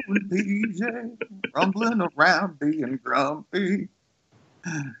 Bronco and PJ rumbling around being grumpy.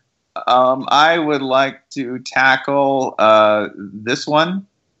 I would like to tackle this one,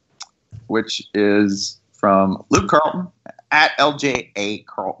 which is from Luke Carlton at LJA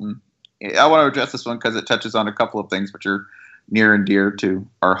Carlton. I want to address this one because it touches on a couple of things which are near and dear to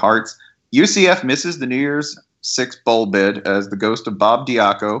our hearts. UCF misses the New Year's Six bowl bid as the ghost of Bob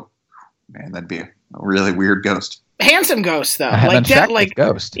Diaco. Man, that'd be a really weird ghost. Handsome ghost, though.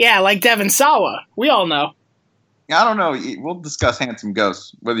 Ghost. Yeah, like Devin Sawa. We all know. I don't know. We'll discuss handsome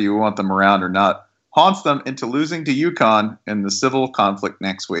ghosts, whether you want them around or not. Haunts them into losing to UConn in the civil conflict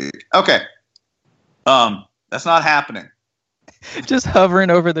next week. Okay. That's not happening. Just hovering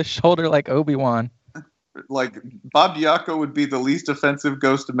over the shoulder like Obi-Wan. Like, Bob Diaco would be the least offensive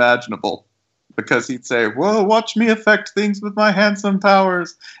ghost imaginable, because he'd say, "Whoa, watch me affect things with my handsome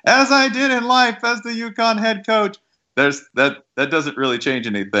powers, as I did in life as the UConn head coach." That doesn't really change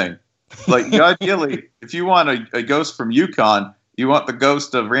anything. Like, ideally, if you want a ghost from UConn, you want the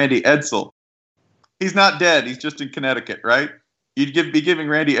ghost of Randy Edsall. He's not dead. He's just in Connecticut, right? You'd be giving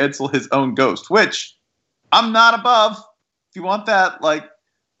Randy Edsall his own ghost, which I'm not above. If you want that, like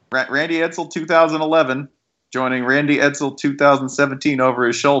Randy Edsall 2011 joining Randy Edsall 2017 over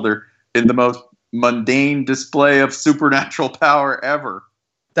his shoulder in the most mundane display of supernatural power ever.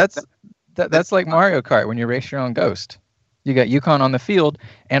 That's like Mario Kart when you race your own ghost. You got UConn on the field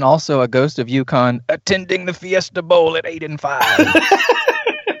and also a ghost of UConn attending the Fiesta Bowl at 8-5.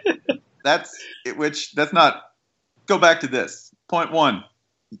 That's not. Go back to this. Point one.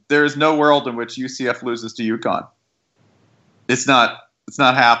 There is no world in which UCF loses to UConn. It's not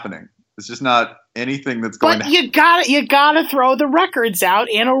happening. It's just not anything that's going to happen. You gotta throw the records out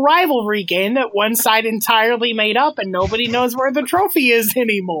in a rivalry game that one side entirely made up and nobody knows where the trophy is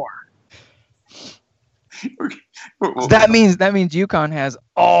anymore. That means UConn has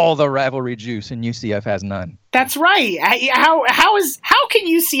all the rivalry juice and UCF has none. That's right. How can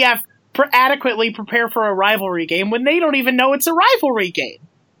UCF adequately prepare for a rivalry game when they don't even know it's a rivalry game?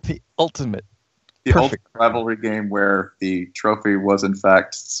 The ultimate rivalry game where the trophy was in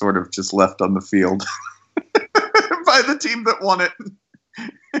fact sort of just left on the field by the team that won it.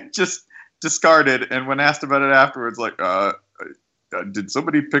 Just discarded, and when asked about it afterwards, did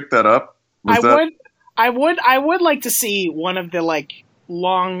somebody pick that up? I would like to see one of the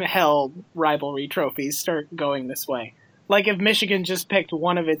long held rivalry trophies start going this way. Like if Michigan just picked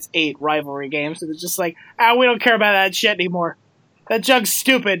one of its 8 rivalry games, and it's just we don't care about that shit anymore. That jug's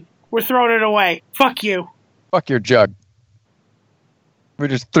stupid. We're throwing it away. Fuck you. Fuck your jug. We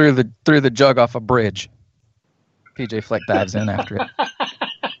just threw the jug off a bridge. PJ Fleck dives in after it.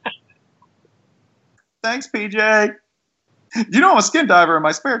 Thanks, PJ. You know I'm a skin diver in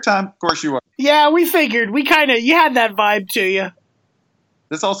my spare time. Of course you are. Yeah, we figured. You had that vibe to you.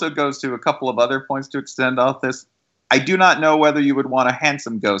 This also goes to a couple of other points to extend off this. I do not know whether you would want a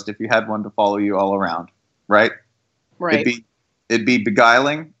handsome ghost if you had one to follow you all around, right? Right. It'd be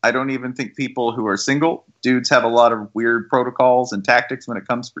beguiling. I don't even think people who are single, dudes have a lot of weird protocols and tactics when it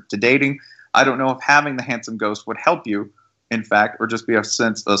comes to dating. I don't know if having the handsome ghost would help you, in fact, or just be a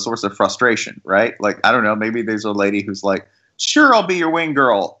source of frustration, right? I don't know, maybe there's a lady who's like, sure, I'll be your wing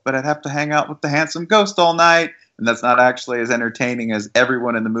girl, but I'd have to hang out with the handsome ghost all night, and that's not actually as entertaining as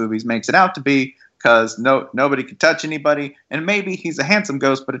everyone in the movies makes it out to be, because nobody could touch anybody, and maybe he's a handsome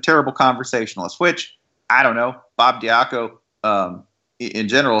ghost but a terrible conversationalist, which, I don't know, Bob Diaco, in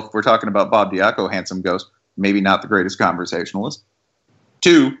general, if we're talking about Bob Diaco, handsome ghost, maybe not the greatest conversationalist.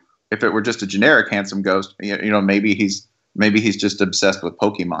 2, if it were just a generic handsome ghost, maybe he's just obsessed with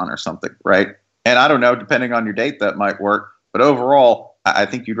Pokemon or something, right? And I don't know, depending on your date, that might work. But overall, I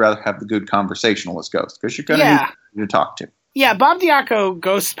think you'd rather have the good conversationalist ghost because you're going to need to talk to. Yeah, Bob Diaco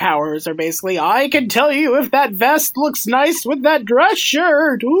ghost powers are basically, I can tell you if that vest looks nice with that dress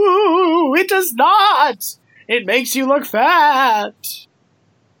shirt. Ooh, it does not. It makes you look fat.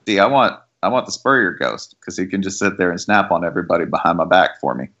 See, I want the Spurrier ghost because he can just sit there and snap on everybody behind my back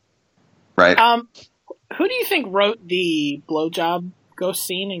for me. Right? Who do you think wrote the blowjob ghost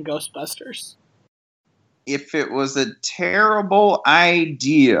scene in Ghostbusters? If it was a terrible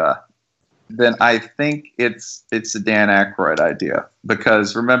idea, then I think it's a Dan Aykroyd idea.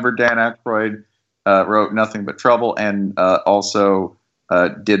 Because remember, Dan Aykroyd wrote Nothing But Trouble and also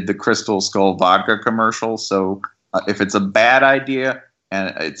did the Crystal Skull vodka commercial. So if it's a bad idea,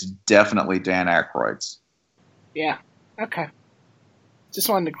 and it's definitely Dan Aykroyd's. Yeah. Okay. Just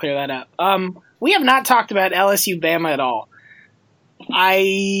wanted to clear that up. We have not talked about LSU Bama at all.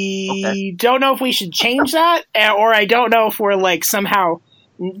 I don't know if we should change that, or I don't know if we're like somehow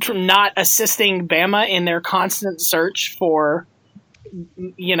not assisting Bama in their constant search for,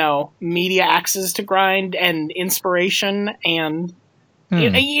 media axes to grind and inspiration. And,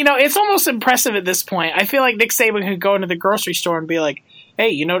 it's almost impressive at this point. I feel like Nick Saban could go into the grocery store and be like,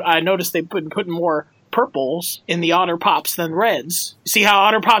 hey, I noticed they've been putting more purples in the Otter Pops than reds. See how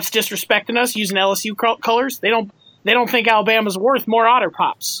Otter Pops disrespecting us using LSU colors? They don't think Alabama's worth more Otter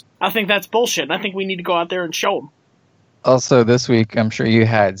Pops. I think that's bullshit. I think we need to go out there and show them. Also, this week, I'm sure you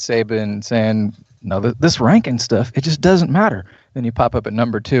had Saban saying, no, this ranking stuff, it just doesn't matter. Then you pop up at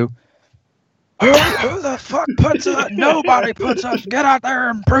number 2. Who the fuck puts us? Nobody puts us. Get out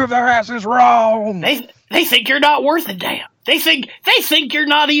there and prove their asses wrong. They think you're not worth a damn. They think you're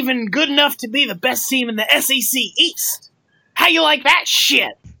not even good enough to be the best team in the SEC East. How you like that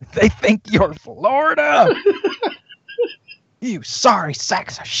shit? They think you're Florida. You sorry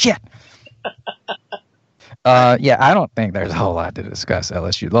sacks of shit. Yeah, I don't think there's a whole lot to discuss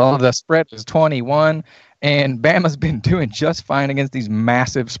LSU. The spread is 21, and Bama's been doing just fine against these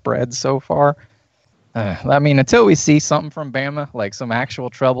massive spreads so far. Until we see something from Bama, like some actual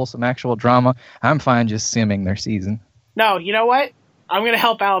trouble, some actual drama, I'm fine just simming their season. No, you know what? I'm going to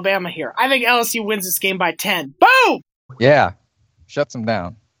help Alabama here. I think LSU wins this game by 10. Boom! Yeah, shuts them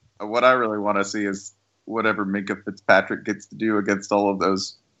down. What I really want to see is whatever Minkah Fitzpatrick gets to do against all of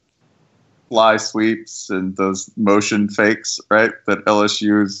those fly sweeps and those motion fakes, right, that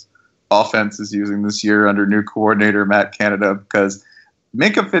LSU's offense is using this year under new coordinator Matt Canada. Because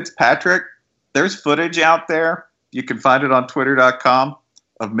Minkah Fitzpatrick, there's footage out there. You can find it on twitter.com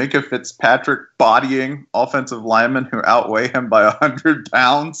of Minkah Fitzpatrick bodying offensive linemen who outweigh him by 100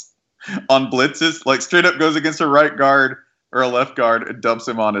 pounds on blitzes. Like, straight up goes against a right guard or a left guard and dumps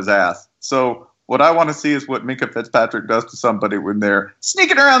him on his ass. So what I want to see is what Minkah Fitzpatrick does to somebody when they're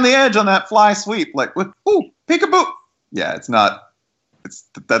sneaking around the edge on that fly sweep. Like, ooh, peekaboo. Yeah,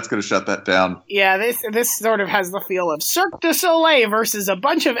 that's going to shut that down. Yeah, this sort of has the feel of Cirque du Soleil versus a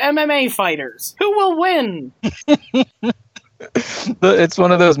bunch of MMA fighters. Who will win? It's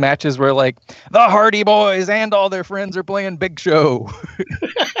one of those matches where, like, the Hardy Boys and all their friends are playing Big Show.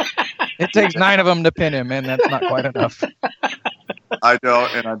 It takes 9 of them to pin him, and that's not quite enough. I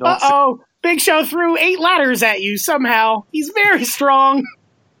don't. Uh-oh, Big Show threw 8 ladders at you somehow. He's very strong.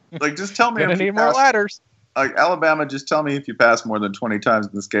 Like, just tell me if you need more ladders. Like, Alabama, just tell me if you pass more than 20 times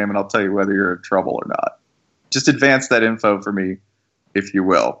in this game, and I'll tell you whether you're in trouble or not. Just advance that info for me, if you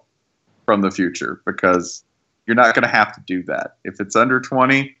will, from the future, because you're not going to have to do that. If it's under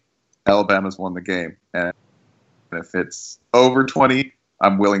 20, Alabama's won the game. And if it's over 20,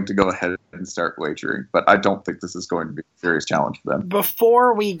 I'm willing to go ahead and start wagering. But I don't think this is going to be a serious challenge for them.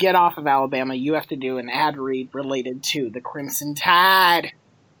 Before we get off of Alabama, you have to do an ad read related to the Crimson Tide.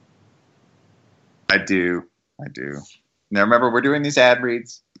 I do. Now, remember, we're doing these ad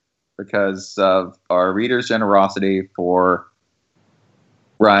reads because of our readers' generosity for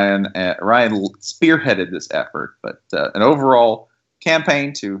Ryan. Ryan spearheaded this effort, but an overall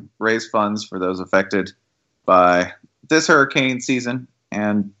campaign to raise funds for those affected by this hurricane season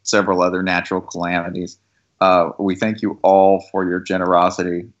and several other natural calamities. We thank you all for your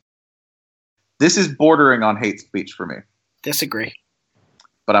generosity. This is bordering on hate speech for me. Disagree.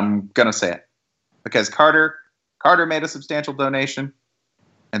 But I'm going to say it. Because Carter made a substantial donation,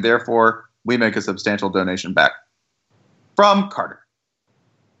 and therefore we make a substantial donation back from Carter.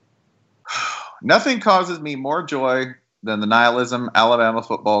 Nothing causes me more joy than the nihilism Alabama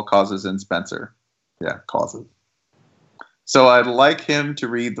football causes in Spencer. Yeah, causes. So I'd like him to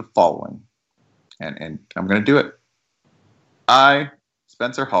read the following, and I'm going to do it. I,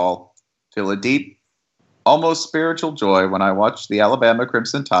 Spencer Hall, feel a deep, almost spiritual joy when I watch the Alabama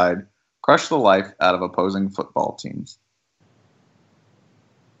Crimson Tide crush the life out of opposing football teams.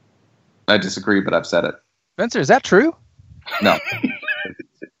 I disagree, but I've said it. Spencer, is that true? No.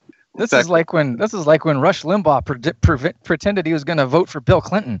 This is like when Rush Limbaugh pretended he was going to vote for Bill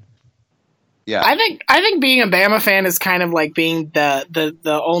Clinton. Yeah, I think being a Bama fan is kind of like being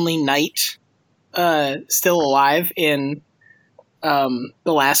the only knight still alive in The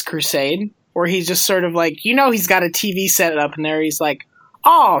Last Crusade, where he's just sort of like, he's got a TV set up in there. He's like,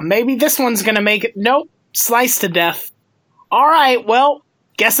 oh, maybe this one's gonna make it. Nope, sliced to death. All right, well,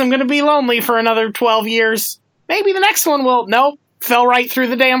 guess I'm gonna be lonely for another 12 years. Maybe the next one will. Nope, fell right through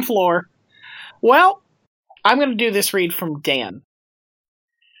the damn floor. Well, I'm gonna do this read from Dan.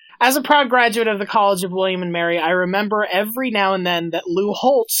 As a proud graduate of the College of William and Mary, I remember every now and then that Lou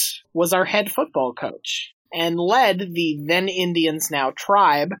Holtz was our head football coach and led the then Indians, now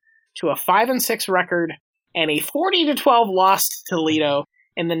Tribe, to a 5-6 record and a 40-12 loss to Toledo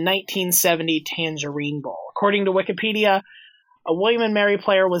in the 1970 Tangerine Bowl. According to Wikipedia, a William and Mary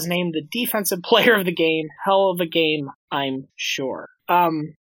player was named the defensive player of the game. Hell of a game, I'm sure.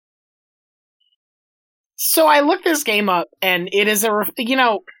 So I looked this game up, and it is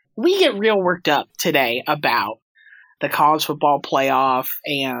we get real worked up today about the college football playoff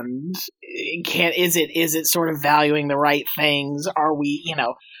and is it sort of valuing the right things? Are we,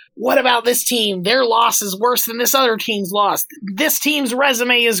 what about this team? Their loss is worse than this other team's loss. This team's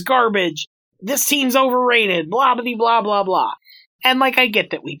resume is garbage. This team's overrated. Blah, blah, blah, blah, blah. And I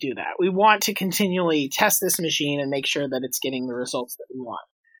get that we do that. We want to continually test this machine and make sure that it's getting the results that we want.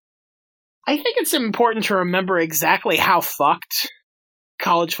 I think it's important to remember exactly how fucked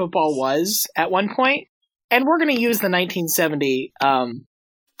college football was at one point, and we're going to use the 1970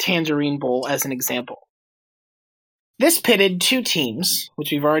 Tangerine Bowl as an example. This pitted two teams,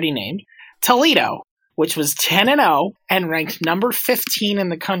 which we've already named. Toledo, which was 10-0 and ranked number 15 in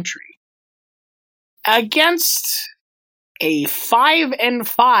the country, against a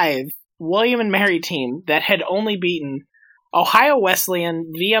 5-5 William and Mary team that had only beaten Ohio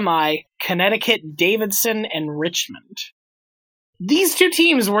Wesleyan, VMI, Connecticut, Davidson, and Richmond. These two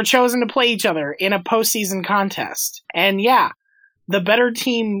teams were chosen to play each other in a postseason contest. And yeah, the better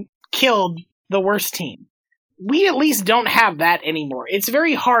team killed the worst team. We at least don't have that anymore. It's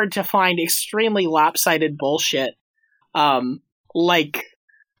very hard to find extremely lopsided bullshit like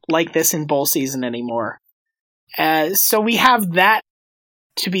this in bowl season anymore. So we have that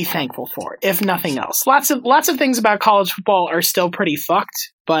to be thankful for, if nothing else. Lots of things about college football are still pretty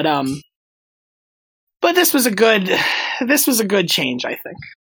fucked, but this was a good change, I think.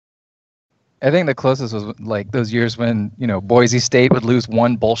 I think the closest was those years when, Boise State would lose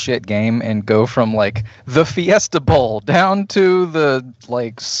one bullshit game and go from the Fiesta Bowl down to the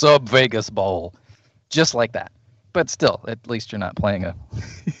sub Vegas Bowl. Just like that. But still, at least you're not playing a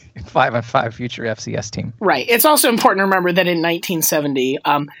 5-5 future FCS team. Right. It's also important to remember that in 1970,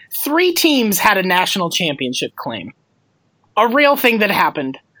 3 teams had a national championship claim. A real thing that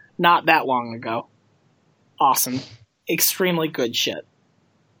happened not that long ago. Awesome. Extremely good shit.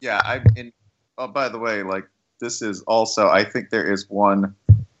 Yeah, by the way, this is also, I think there is one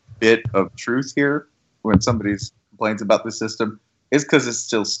bit of truth here when somebody complains about the system. It's because it's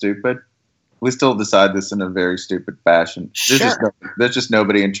still stupid. We still decide this in a very stupid fashion. Sure. There's just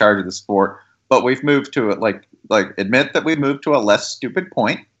nobody in charge of the sport. But we've moved to it, admit that we've moved to a less stupid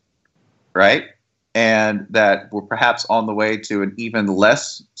point, right? And that we're perhaps on the way to an even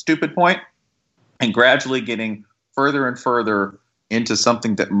less stupid point, and gradually getting further and further into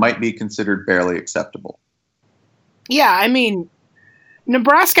something that might be considered barely acceptable. Yeah, I mean,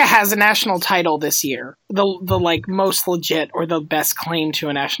 Nebraska has a national title this year. The most legit or the best claim to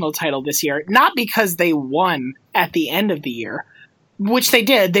a national title this year. Not because they won at the end of the year, which they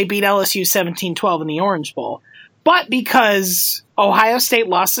did. They beat LSU 17-12 in the Orange Bowl. But because Ohio State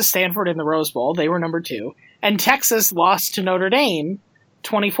lost to Stanford in the Rose Bowl, they were number 2, and Texas lost to Notre Dame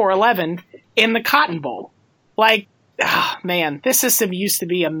 24-11 in the Cotton Bowl. Man, this system used to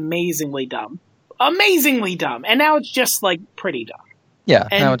be amazingly dumb. Amazingly dumb. And now it's just, pretty dumb. Yeah.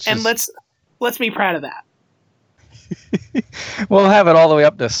 And let's be proud of that. We'll have it all the way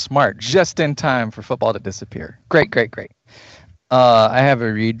up to smart, just in time for football to disappear. Great. I have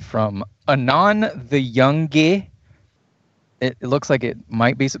a read from Anon the Youngie. It looks like it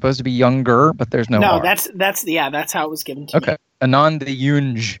might be supposed to be younger, but there's no R. That's how it was given to me. Okay. Anon the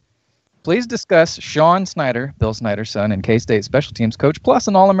Younge. Please discuss Sean Snyder, Bill Snyder's son, and K-State special teams coach, plus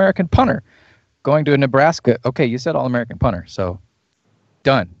an All-American punter going to a Nebraska. Okay, you said All-American punter, so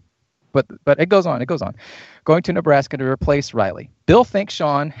done. But it goes on. It goes on. Going to Nebraska to replace Riley. Bill thinks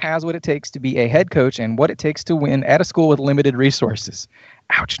Sean has what it takes to be a head coach and what it takes to win at a school with limited resources.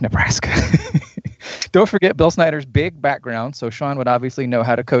 Ouch, Nebraska. Don't forget Bill Snyder's big background, so Sean would obviously know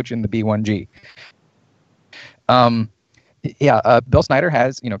how to coach in the B1G. Bill Snyder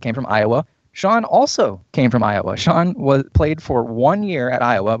came from Iowa. Sean also came from Iowa. Sean played for 1 year at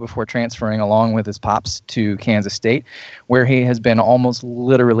Iowa before transferring along with his pops to Kansas State, where he has been almost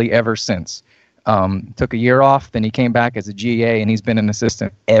literally ever since. Took a year off, then he came back as a GA, and he's been an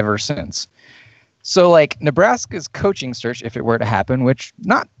assistant ever since. So, like, Nebraska's coaching search, if it were to happen, which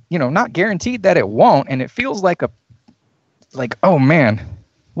not guaranteed that it won't, and it feels like oh man,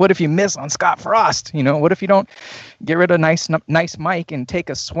 what if you miss on Scott Frost? What if you don't get rid of nice Mike and take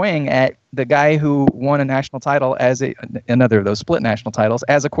a swing at the guy who won a national title as another of those split national titles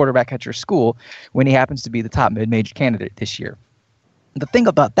as a quarterback at your school when he happens to be the top mid-major candidate this year? The thing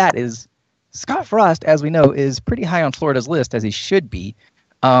about that is Scott Frost, as we know, is pretty high on Florida's list, as he should be.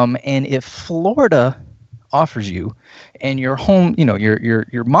 And if Florida offers you and your home,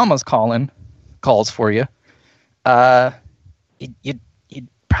 your mama's calls for you, you'd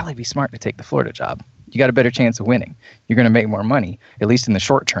probably be smart to take the Florida job. You got a better chance of winning. You're going to make more money, at least in the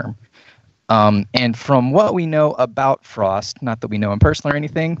short term. And from what we know about Frost, not that we know him personally or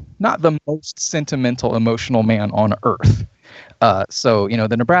anything, not the most sentimental, emotional man on earth. So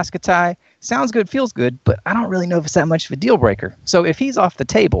the Nebraska tie sounds good, feels good, but I don't really know if it's that much of a deal breaker. So if he's off the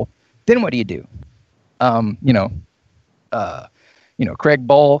table, then what do you do? Craig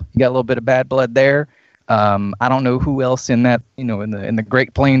Bowl, you got a little bit of bad blood there. I don't know who else in that, in the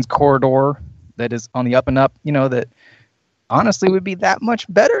Great Plains corridor that is on the up and up, that honestly would be that much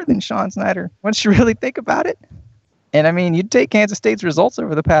better than Sean Snyder once you really think about it. And I mean, you'd take Kansas State's results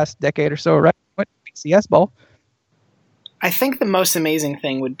over the past decade or so, right? What BCS Bowl? I think the most amazing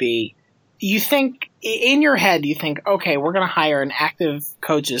thing would be, you think, in your head, you think, okay, we're going to hire an active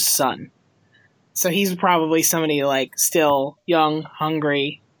coach's son. So he's probably somebody like still young,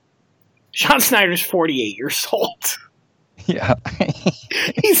 hungry. Sean Snyder's 48 years old. Yeah.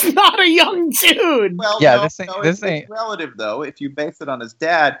 He's not a young dude. Well, yeah, no, this ain't relative, though. If you base it on his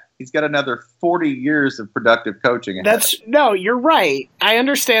dad, he's got another 40 years of productive coaching ahead. No, you're right. I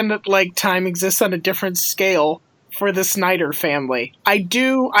understand that time exists on a different scale for the Snyder family. I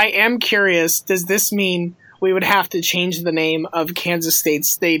am curious, does this mean we would have to change the name of Kansas State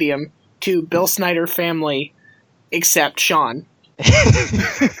Stadium to Bill Snyder family, except Sean?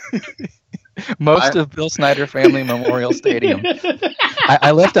 Most of Bill Snyder Family Memorial Stadium.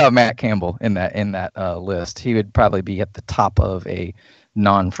 I left out Matt Campbell in that list. He would probably be at the top of a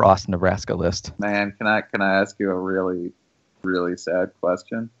non-Frost Nebraska list. Man, can I ask you a really, really sad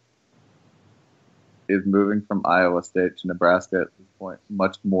question? Is moving from Iowa State to Nebraska at this point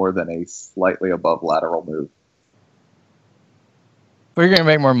much more than a slightly above lateral move? Well, you're going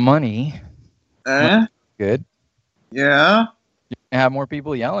to make more money. Good. Yeah. You have more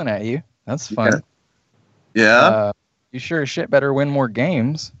people yelling at you. That's fun. Yeah. You sure as shit better win more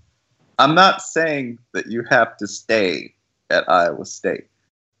games. I'm not saying that you have to stay at Iowa State.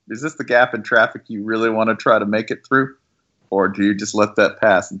 Is this the gap in traffic you really want to try to make it through? Or do you just let that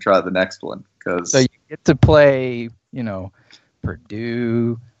pass and try the next one? So you get to play,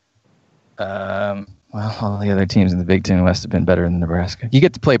 Purdue. All the other teams in the Big Ten West have been better than Nebraska. You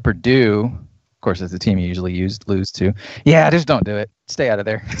get to play Purdue. Of course, that's the team you usually lose to. Yeah, just don't do it. Stay out of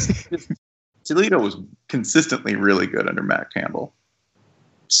there. Toledo was consistently really good under Matt Campbell.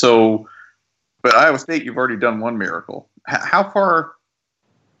 So, but Iowa State, you've already done one miracle. How far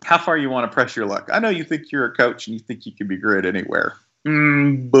you want to press your luck? I know you think you're a coach and you think you can be great anywhere,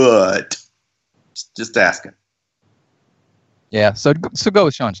 but just asking. Yeah, so go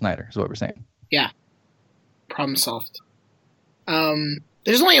with Sean Snyder is what we're saying. Yeah, problem solved.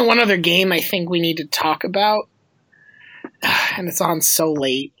 There's only one other game I think we need to talk about, and it's on so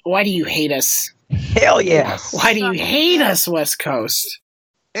late. Why do you hate us? Hell yes. Why do you hate us, West Coast?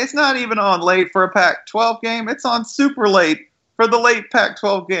 It's not even on late for a Pac-12 game. It's on super late for the late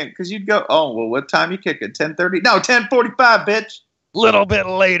Pac-12 game. Because you'd go, oh, well, what time you kick it? 10:30? No, 10:45, bitch. Little bit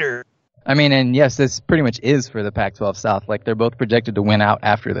later. I mean, and yes, this pretty much is for the Pac-12 South. They're both projected to win out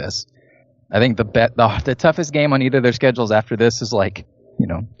after this. I think the toughest game on either of their schedules after this is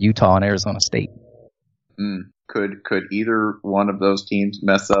Utah and Arizona State. Could either one of those teams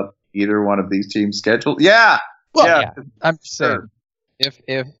mess up either one of these teams' schedule? Yeah. Well, yeah. I'm saying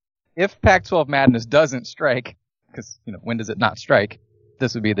if Pac-12 madness doesn't strike, because when does it not strike?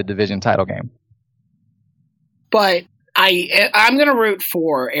 This would be the division title game. But I'm going to root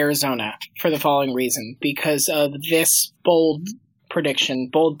for Arizona for the following reason, because of this bold prediction,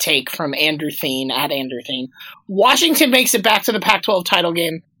 bold take from Andrew Thien at Andrew Thien. Washington makes it back to the Pac-12 title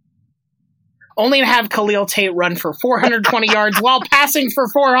game, only to have Khalil Tate run for 420 yards while passing for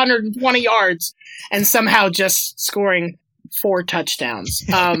 420 yards and somehow just scoring 4 touchdowns.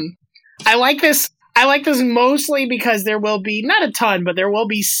 I like this. I like this mostly because there will be, not a ton, but there will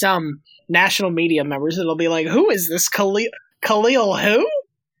be some national media members that'll be like, who is this Khalil who?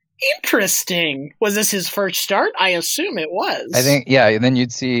 Interesting. Was this his first start? I assume it was. I think, yeah, and then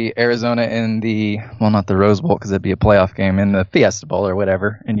you'd see Arizona in the, well, not the Rose Bowl because it'd be a playoff game, in the Fiesta Bowl or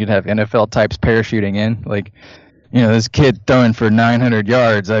whatever, and you'd have NFL types parachuting in. Like, you know, this kid throwing for 900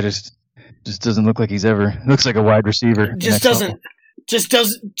 yards, just doesn't look like he's ever, looks like a wide receiver. Just doesn't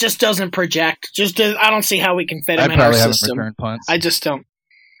project. I don't see how we can fit him in our system. Return punts. I just don't.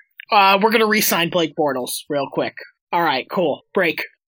 We're going to re-sign Blake Bortles real quick. All right, cool. Break.